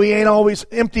so he ain't always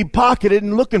empty-pocketed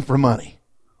and looking for money.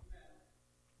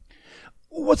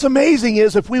 What's amazing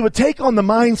is if we would take on the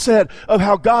mindset of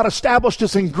how God established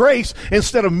us in grace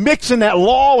instead of mixing that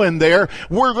law in there,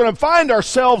 we're going to find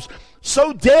ourselves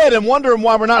so dead and wondering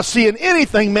why we're not seeing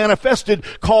anything manifested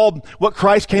called what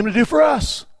Christ came to do for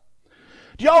us.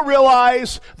 Do y'all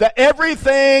realize that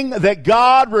everything that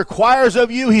God requires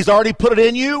of you, he's already put it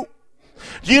in you?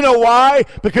 Do you know why?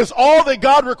 Because all that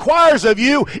God requires of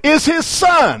you is his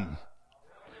Son.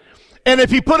 And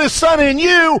if he put his Son in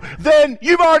you, then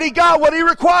you've already got what he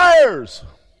requires.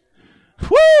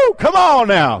 Woo! Come on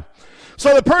now.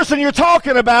 So the person you're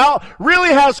talking about really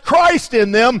has Christ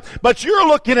in them, but you're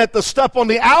looking at the stuff on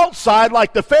the outside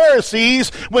like the Pharisees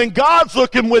when God's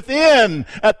looking within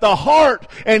at the heart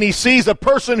and he sees a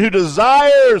person who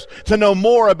desires to know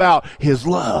more about his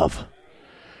love.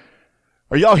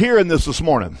 Are y'all hearing this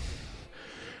morning?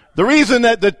 The reason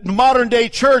that the modern day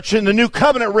church in the new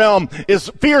covenant realm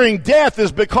is fearing death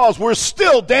is because we're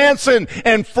still dancing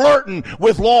and flirting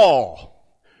with law.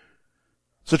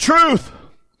 It's the truth.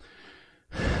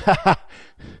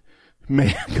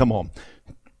 Man, come on.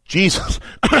 Jesus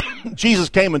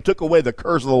came and took away the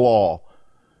curse of the law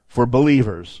for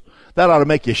believers. That ought to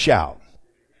make you shout.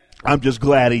 I'm just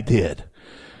glad he did.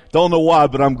 Don't know why,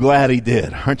 but I'm glad he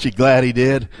did. Aren't you glad he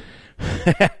did?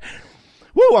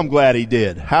 Woo, I'm glad he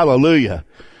did. Hallelujah.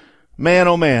 Man,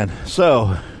 oh man.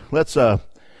 So, let's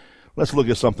look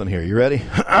at something here. You ready?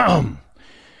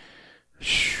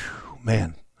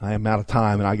 man, I am out of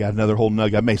time, and I got another whole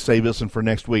nugget. I may save this one for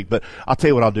next week, but I'll tell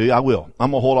you what I'll do. I will.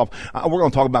 I'm going to hold off. We're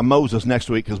going to talk about Moses next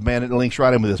week because, man, it links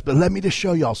right in with this. But let me just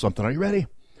show y'all something. Are you ready?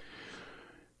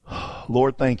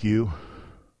 Lord, thank you.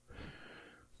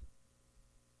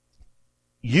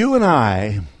 You and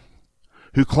I,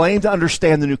 who claim to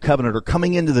understand the new covenant, are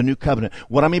coming into the new covenant.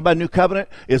 What I mean by new covenant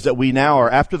is that we now are,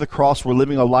 after the cross, we're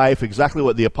living a life exactly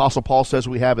what the Apostle Paul says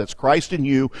we have. It's Christ in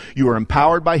you. You are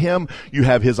empowered by him. You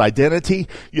have his identity.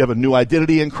 You have a new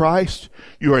identity in Christ.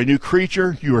 You are a new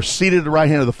creature. You are seated at the right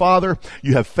hand of the Father.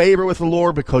 You have favor with the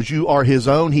Lord because you are his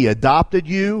own. He adopted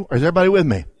you. Is everybody with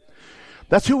me?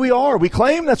 That's who we are. We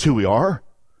claim that's who we are.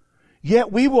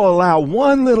 Yet we will allow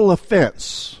one little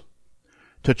offense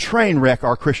to train wreck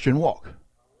our Christian walk.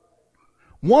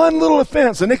 One little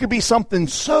offense, and it could be something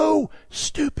so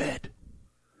stupid.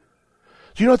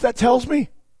 Do you know what that tells me?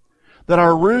 That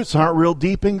our roots aren't real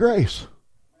deep in grace.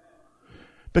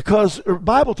 Because the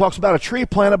Bible talks about a tree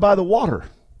planted by the water.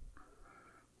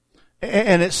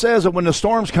 And it says that when the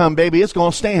storms come, baby, it's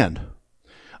going to stand.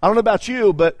 I don't know about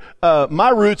you, but my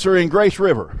roots are in Grace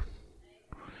River.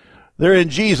 They're in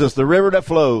Jesus, the river that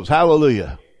flows.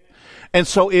 Hallelujah. And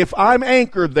so if I'm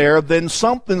anchored there, then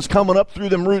something's coming up through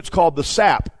them roots called the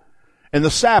sap. And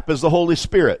the sap is the Holy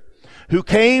Spirit, who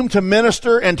came to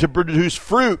minister and to produce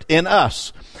fruit in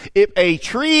us. If a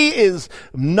tree is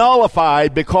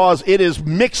nullified because it is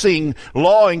mixing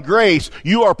law and grace,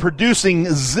 you are producing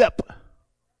zip.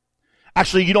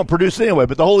 Actually, you don't produce it anyway,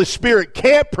 but the Holy Spirit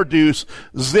can't produce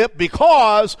zip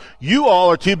because you all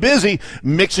are too busy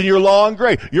mixing your law and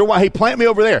grace. You're why, hey, plant me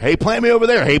over there. Hey, plant me over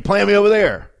there. Hey, plant me over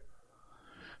there.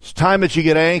 It's time that you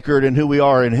get anchored in who we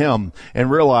are in him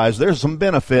and realize there's some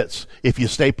benefits if you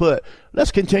stay put.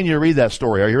 Let's continue to read that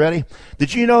story. Are you ready?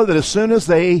 Did you know that as soon as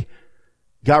they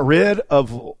got rid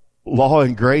of law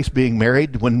and grace being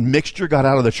married, when mixture got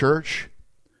out of the church,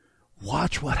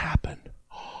 watch what happened.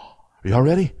 Are y'all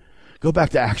ready? Go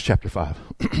back to Acts chapter 5.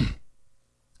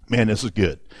 Man, this is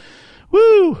good.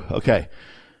 Woo! Okay.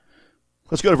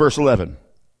 Let's go to verse 11.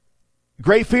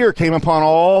 Great fear came upon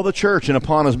all the church and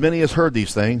upon as many as heard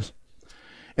these things.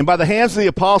 And by the hands of the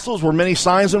apostles were many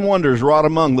signs and wonders wrought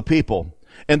among the people.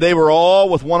 And they were all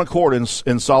with one accord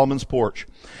in Solomon's porch.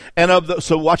 And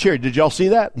so watch here. Did y'all see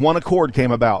that? One accord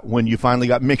came about when you finally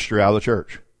got mixture out of the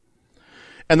church.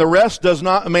 And the rest does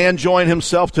not a man join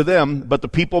himself to them, but the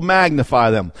people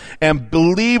magnify them. And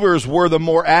believers were the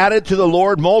more added to the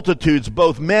Lord, multitudes,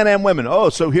 both men and women. Oh,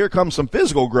 so here comes some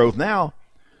physical growth now.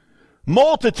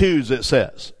 Multitudes, it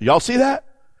says. Y'all see that?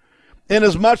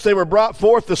 Inasmuch they were brought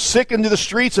forth the sick into the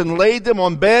streets and laid them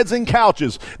on beds and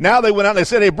couches. Now they went out and they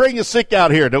said, hey, bring the sick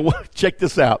out here. Check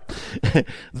this out.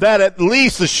 That at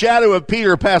least the shadow of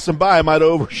Peter passing by might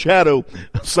overshadow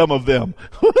some of them.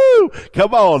 Woo-hoo!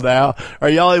 Come on now. Are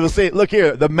y'all even seeing? Look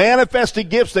here. The manifested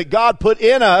gifts that God put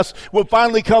in us will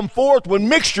finally come forth when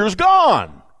mixture's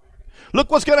gone. Look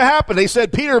what's going to happen. They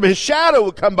said Peter, his shadow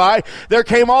would come by. There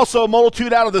came also a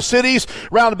multitude out of the cities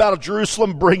round about of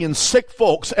Jerusalem, bringing sick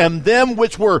folks, and them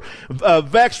which were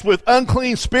vexed with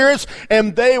unclean spirits,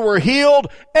 and they were healed,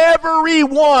 every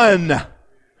one.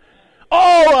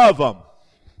 All of them.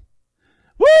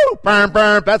 Woo! Burn,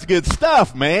 burn. That's good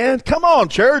stuff, man. Come on,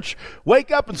 church.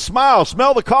 Wake up and smile.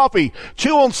 Smell the coffee.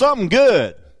 Chew on something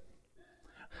good.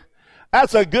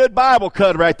 That's a good Bible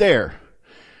cut right there.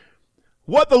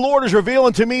 What the Lord is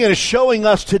revealing to me and is showing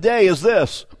us today is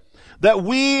this, that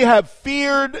we have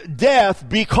feared death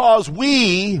because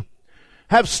we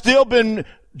have still been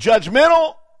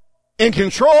judgmental, in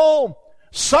control.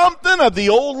 Something of the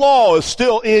old law is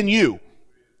still in you.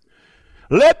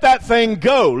 Let that thing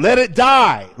go. Let it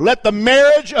die. Let the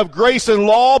marriage of grace and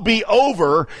law be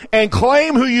over and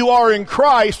claim who you are in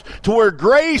Christ to where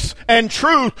grace and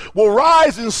truth will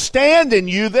rise and stand in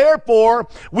you. Therefore,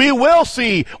 we will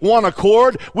see one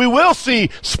accord. We will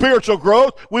see spiritual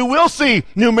growth. We will see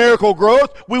numerical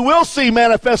growth. We will see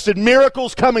manifested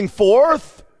miracles coming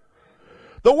forth.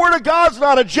 The Word of God's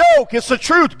not a joke. It's the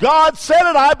truth. God said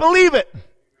it. I believe it.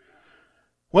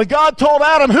 When God told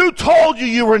Adam, who told you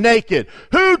you were naked?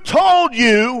 Who told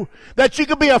you that you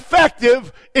could be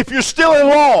effective if you're still in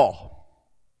law?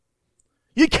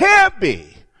 You can't be.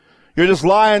 You're just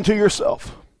lying to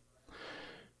yourself.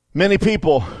 Many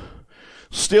people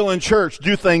still in church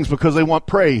do things because they want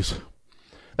praise.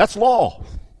 That's law.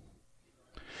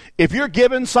 If you're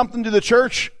giving something to the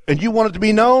church and you want it to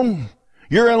be known,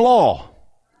 you're in law.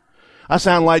 I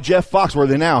sound like Jeff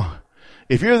Foxworthy now.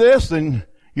 If you're this, then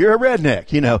you're a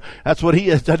redneck, you know. That's what he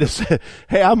is. I just said,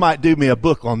 hey, I might do me a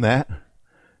book on that.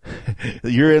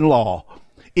 You're in law.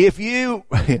 If you,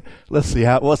 let's see,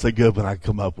 what's a good one I can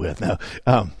come up with now?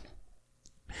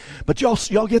 But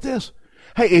y'all get this?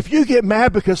 Hey, if you get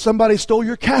mad because somebody stole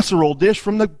your casserole dish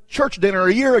from the church dinner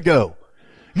a year ago,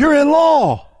 you're in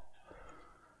law.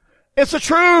 It's the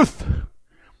truth.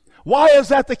 Why is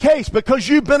that the case? Because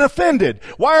you've been offended.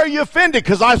 Why are you offended?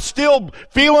 Because I'm still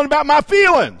feeling about my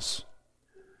feelings.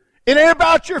 It ain't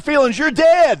about your feelings. You're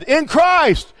dead in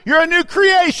Christ. You're a new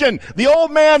creation. The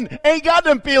old man ain't got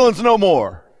them feelings no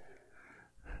more.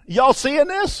 Y'all seeing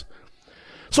this?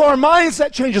 So our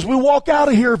mindset changes. We walk out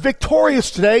of here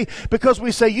victorious today because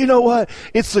we say, you know what?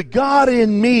 It's the God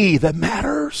in me that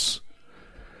matters.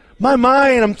 My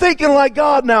mind, I'm thinking like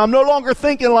God now. I'm no longer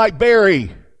thinking like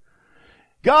Barry.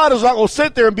 God is not going to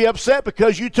sit there and be upset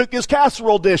because you took his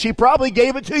casserole dish. He probably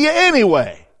gave it to you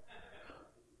anyway.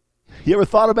 You ever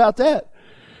thought about that?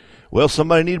 Well,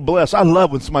 somebody needed blessed. I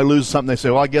love when somebody loses something. They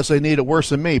say, well, I guess they need it worse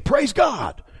than me. Praise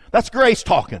God. That's grace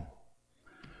talking.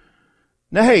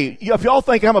 Now, hey, if y'all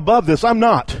think I'm above this, I'm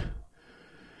not.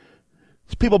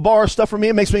 People borrow stuff from me.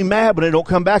 It makes me mad when they don't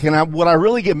come back. And what I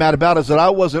really get mad about is that I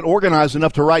wasn't organized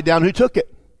enough to write down who took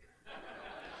it.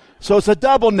 So it's a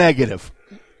double negative.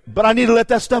 But I need to let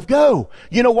that stuff go.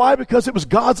 You know why? Because it was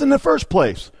God's in the first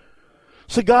place.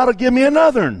 So God will give me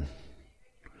another one.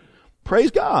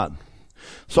 Praise God.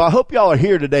 So I hope y'all are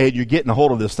here today and you're getting a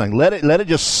hold of this thing. Let it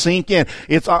just sink in.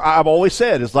 I've always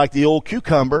said it's like the old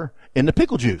cucumber in the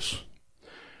pickle juice.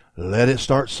 Let it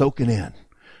start soaking in.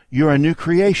 You're a new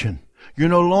creation. You're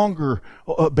no longer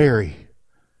Barry.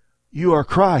 You are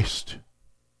Christ.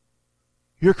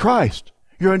 You're Christ.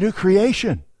 You're a new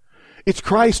creation. It's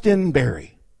Christ in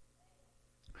Barry.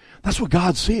 That's what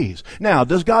God sees. Now,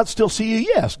 does God still see you?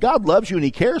 Yes. God loves you and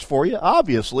he cares for you,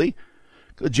 obviously.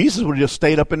 Jesus would have just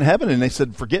stayed up in heaven and they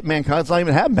said, forget mankind, it's not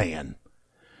even have man.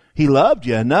 He loved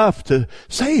you enough to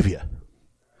save you.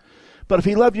 But if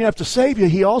he loved you enough to save you,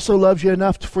 he also loves you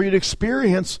enough for you to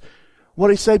experience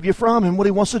what he saved you from and what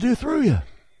he wants to do through you.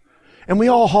 And we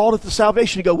all hauled at the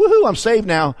salvation and go, woohoo, I'm saved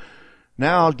now.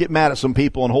 Now I'll get mad at some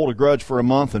people and hold a grudge for a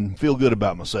month and feel good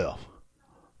about myself.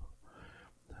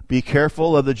 Be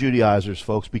careful of the Judaizers,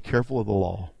 folks. Be careful of the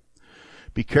law.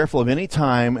 Be careful of any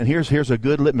time, and here's a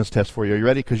good litmus test for you. Are you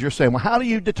ready? Because you're saying, well, how do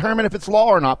you determine if it's law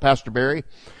or not, Pastor Barry,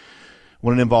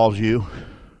 when it involves you?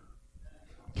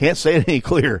 Can't say it any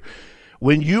clearer.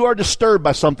 When you are disturbed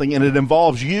by something and it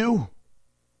involves you,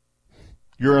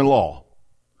 you're in law.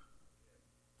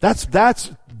 That's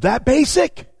that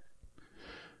basic.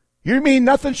 You mean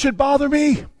nothing should bother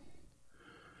me?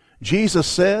 Jesus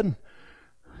said,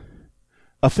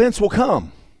 offense will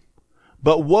come.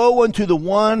 But woe unto the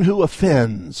one who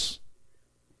offends.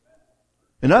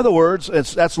 In other words,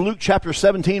 that's Luke chapter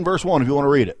 17, verse 1, if you want to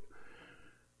read it.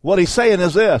 What he's saying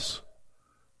is this.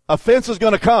 Offense is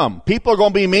going to come. People are going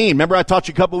to be mean. Remember I taught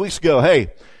you a couple of weeks ago,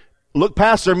 hey, look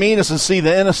past their meanness and see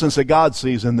the innocence that God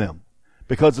sees in them.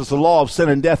 Because it's the law of sin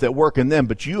and death at work in them,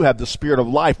 but you have the Spirit of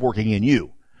life working in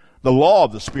you. The law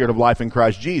of the Spirit of life in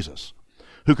Christ Jesus.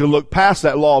 Who can look past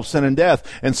that law of sin and death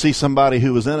and see somebody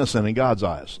who is innocent in God's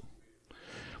eyes.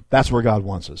 That's where God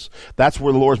wants us. That's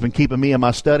where the Lord's been keeping me in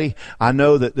my study. I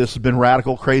know that this has been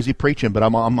radical, crazy preaching, but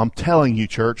I'm telling you,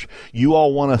 church, you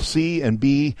all want to see and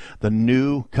be the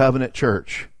new covenant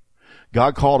church.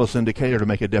 God called us in Decatur to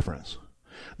make a difference.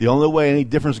 The only way any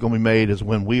difference is going to be made is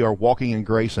when we are walking in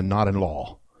grace and not in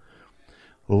law.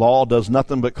 Law does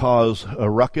nothing but cause a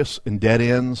ruckus and dead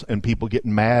ends and people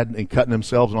getting mad and cutting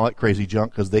themselves and all that crazy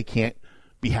junk because they can't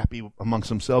be happy amongst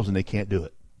themselves and they can't do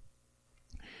it.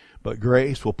 But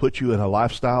grace will put you in a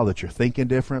lifestyle that you're thinking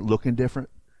different, looking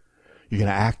different. You're going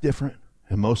to act different.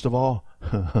 And most of all,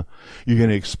 you're going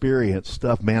to experience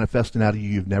stuff manifesting out of you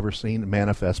you've never seen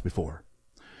manifest before.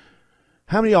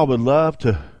 How many of y'all would love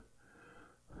to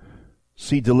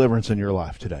see deliverance in your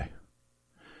life today?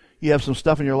 You have some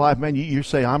stuff in your life, man, you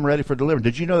say, I'm ready for deliverance.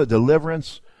 Did you know that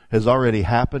deliverance has already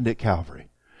happened at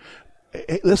Calvary?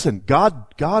 Hey, listen,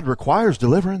 God requires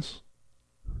deliverance.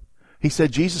 He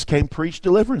said Jesus came to preach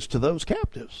deliverance to those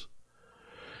captives.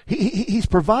 He's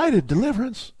provided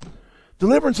deliverance.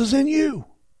 Deliverance is in you.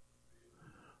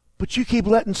 But you keep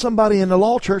letting somebody in the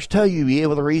law church tell you, yeah,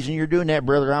 well, the reason you're doing that,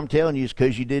 brother, I'm telling you, is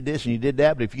because you did this and you did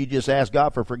that. But if you just ask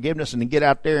God for forgiveness and then get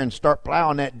out there and start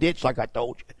plowing that ditch like I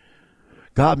told you,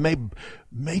 God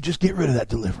may just get rid of that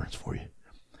deliverance for you.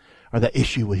 Or that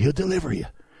issue, he'll deliver you.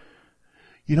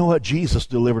 You know what? Jesus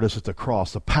delivered us at the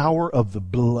cross. The power of the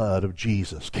blood of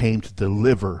Jesus came to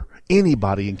deliver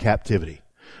anybody in captivity.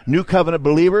 New covenant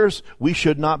believers, we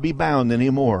should not be bound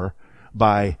anymore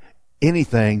by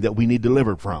anything that we need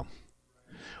delivered from.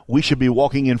 We should be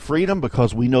walking in freedom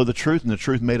because we know the truth and the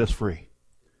truth made us free.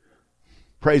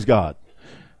 Praise God.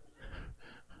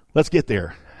 Let's get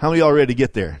there. How many of y'all are ready to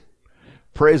get there?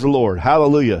 Praise the Lord.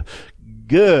 Hallelujah.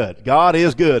 Good. God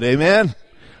is good. Amen.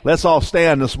 Let's all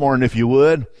stand this morning if you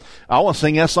would. I want to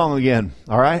sing that song again.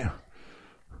 All right?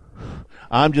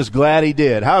 I'm just glad he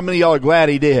did. How many of y'all are glad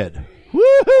he did?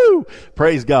 Woohoo!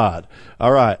 Praise God.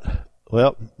 All right.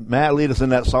 Well, Matt, lead us in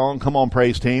that song. Come on,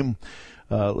 praise team.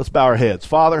 Let's bow our heads.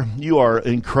 Father, you are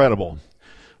incredible.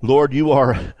 Lord,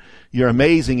 you're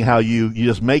amazing how you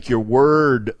just make your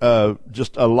word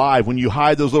just alive when you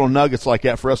hide those little nuggets like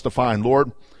that for us to find.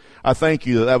 Lord, I thank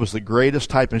you that was the greatest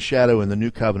type and shadow in the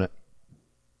new covenant.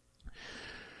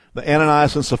 The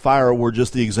Ananias and Sapphira were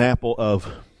just the example of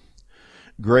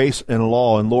grace and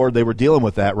law. And Lord, they were dealing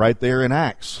with that right there in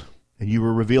Acts. And you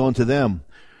were revealing to them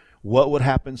what would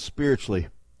happen spiritually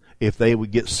if they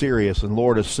would get serious. And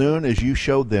Lord, as soon as you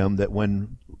showed them that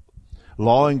when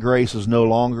law and grace is no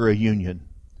longer a union,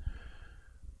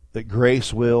 that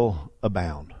grace will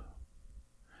abound.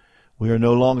 We are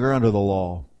no longer under the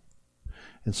law.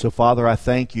 And so, Father, I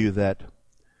thank you that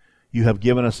you have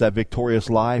given us that victorious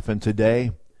life. And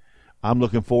today, I'm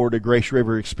looking forward to Grace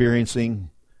River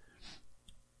experiencing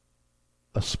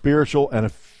a spiritual and a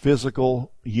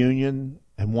physical union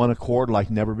and one accord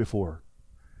like never before.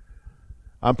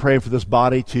 I'm praying for this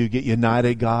body to get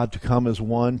united, God, to come as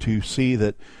one, to see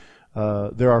that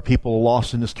there are people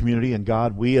lost in this community, and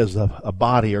God, we as a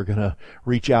body are going to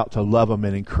reach out to love them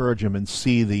and encourage them and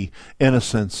see the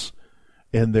innocence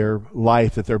in their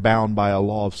life that they're bound by a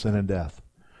law of sin and death.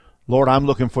 Lord, I'm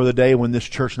looking for the day when this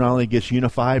church not only gets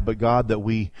unified, but God, that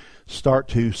we start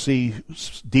to see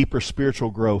deeper spiritual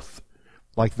growth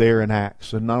like there in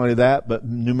Acts. And not only that, but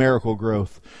numerical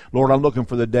growth. Lord, I'm looking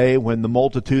for the day when the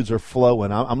multitudes are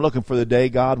flowing. I'm looking for the day,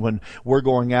 God, when we're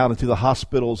going out into the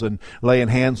hospitals and laying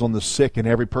hands on the sick and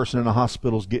every person in the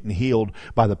hospital is getting healed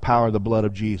by the power of the blood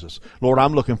of Jesus. Lord,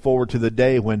 I'm looking forward to the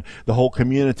day when the whole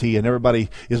community and everybody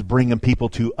is bringing people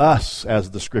to us,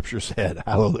 as the scripture said.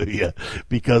 Hallelujah.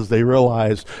 Because they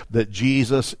realize that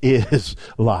Jesus is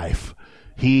life.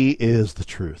 He is the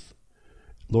truth.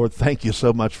 Lord, thank you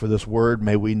so much for this word.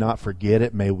 May we not forget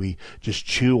it. May we just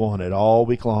chew on it all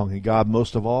week long. And God,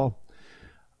 most of all,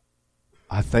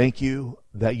 I thank you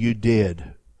that you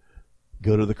did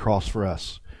go to the cross for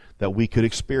us, that we could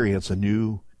experience a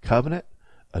new covenant,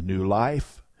 a new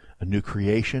life, a new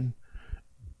creation,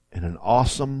 and an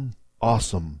awesome,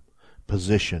 awesome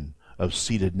position of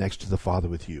seated next to the Father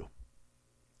with you.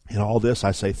 In all this,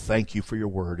 I say thank you for your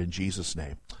word in Jesus'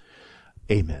 name.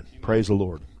 Amen. Praise the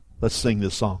Lord. Let's sing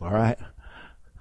this song, all right?